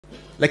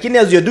Lakini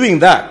as you're doing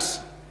that,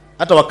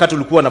 hata wakati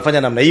ulikuwa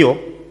unafanya namna hiyo,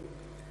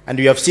 and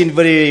you have seen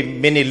very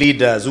many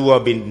leaders who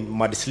have been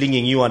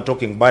mudslinging you and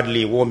talking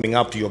badly, warming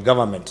up to your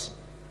government.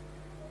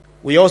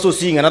 We are also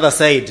seeing another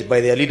side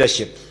by their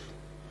leadership.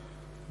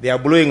 They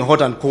are blowing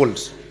hot and cold.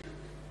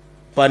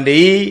 Pande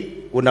hii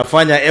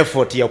unafanya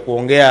effort ya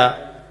kuongea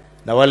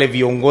na wale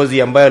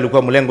viongozi ambao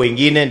walikuwa mlengo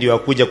ingine ndio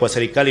wakuja kwa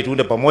serikali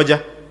tuunde pamoja.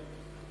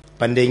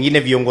 Pande ingine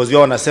viongozi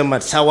wao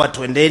wanasema sawa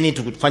twendeni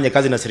tufanye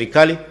kazi na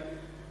serikali.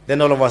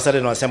 Then all of a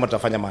sudden wanasema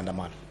tutafanya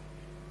maandamano.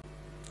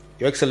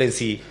 Your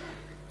Excellency,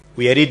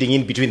 we are reading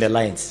in between the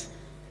lines.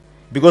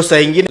 Because saa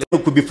ingine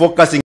could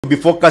be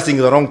focusing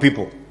the wrong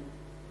people.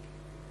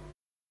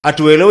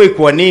 Atuelewe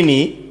kwa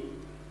nini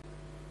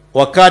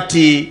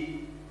wakati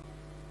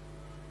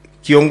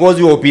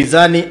kiongozi wa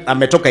upinzani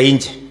ametoka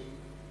nje,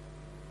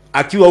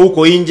 akiwa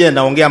huko nje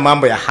naongea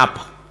mambo ya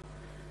hapa,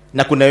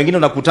 na kuna wengine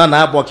wanakutana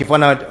hapo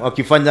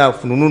wakifanya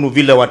funununu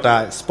vile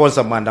wata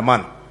sponsor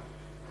maandamano.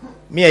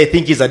 I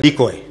think is a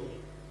decoy,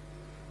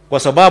 kwa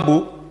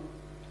sababu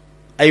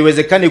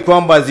haiwezekani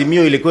kwamba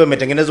Azimio ilikuwa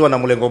imetengenezwa na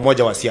mlengo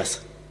mmoja wa siasa.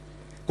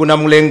 Kuna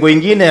mlengo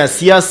ingine ya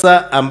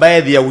siasa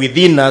ambaye they are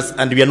within us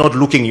and we are not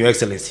looking, Your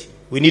Excellency.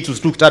 We need to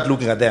start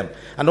looking at them.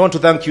 And I want to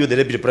thank you, the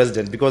Deputy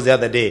President, because the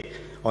other day,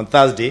 on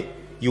Thursday,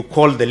 you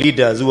called the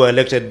leaders who were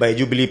elected by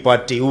Jubilee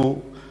Party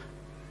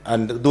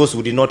and those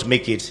who did not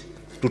make it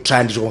to try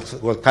and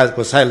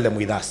reconcile them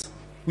with us,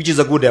 which is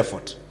a good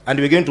effort. And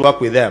we're going to work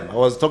with them. I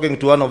was talking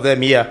to one of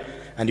them here,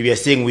 and we are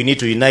saying we need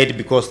to unite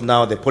because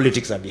now the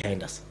politics are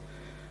behind us.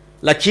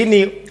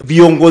 Lakini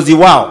viongozi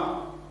wao,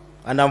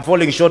 and I'm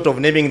falling short of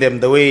naming them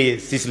the way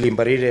Cecily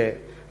Mbarire,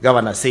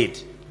 governor, said,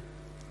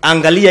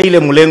 angalia ile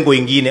mlengo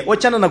ingine,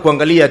 wachana na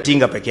kuangalia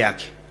Tinga peke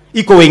yake.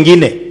 Iko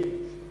wengine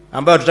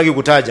ambao tutaki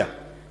kutaja,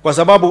 kwa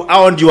sababu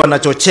hao ndio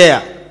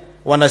wanachochea.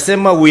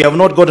 Wanasema we have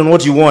not gotten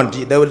what you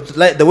want.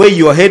 The way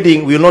you are heading,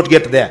 we will not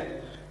get there.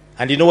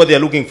 And you know what they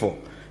are looking for.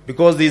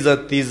 Because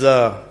there's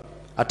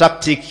a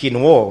tactic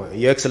in war,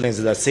 Your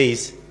Excellency, that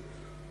says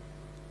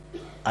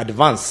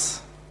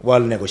advance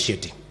while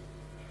negotiating.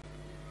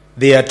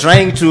 They are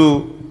trying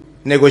to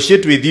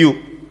negotiate with you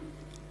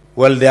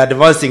while they are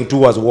advancing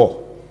towards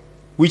war,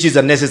 which is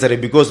unnecessary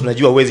because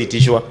unajua huwezi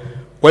tishwa.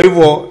 Kwa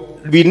hivyo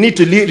we need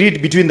to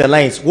read between the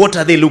lines. What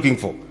are they looking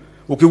for?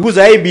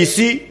 Ukiguza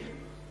IBC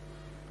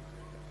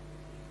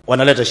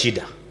wanaleta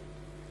shida.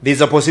 There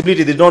is a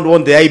possibility they don't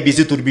want the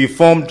IBC to be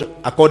formed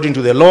according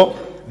to the law.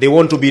 They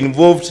want to be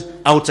involved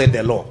outside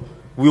the law.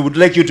 We would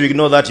like you to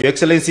ignore that, Your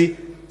Excellency,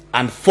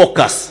 and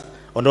focus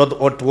on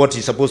what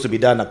is supposed to be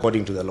done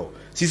according to the law.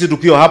 Sisi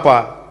tukiwa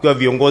hapa kwa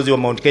viongozi wa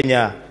Mount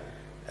Kenya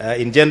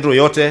in general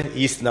yote,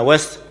 east na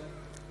west,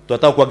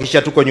 tunataka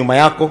kuhakikisha tuko nyuma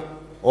yako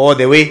all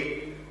the way,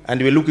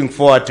 and we're looking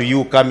forward to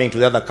you coming to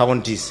the other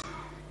counties,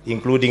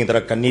 including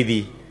Tharaka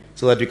Nithi,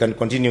 so that we can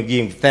continue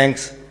giving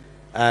thanks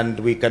and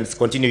we can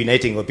continue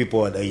uniting our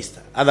people at the east.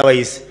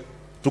 Otherwise,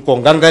 tuko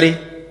ngangari,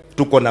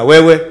 tuko na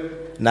wewe,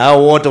 na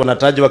hao wote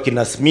wanatajwa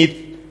kina Smith,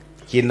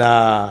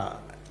 kina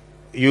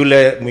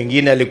yule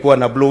mwingine alikuwa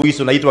na blue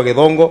wiso naitwa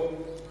Gedongo,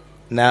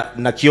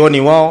 na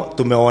kioni wao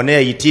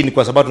tumeonea 18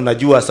 kwa sababu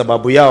tunajua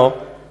sababu yao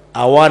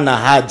hawana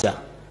haja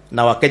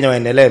na Wakenya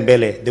waendelee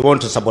mbele. They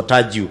want to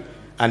sabotage you,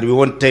 and we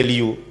won't tell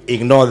you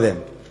ignore them,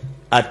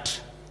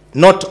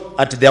 not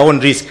at their own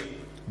risk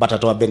but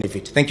at our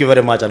benefit. Thank you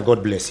very much, and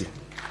God bless you.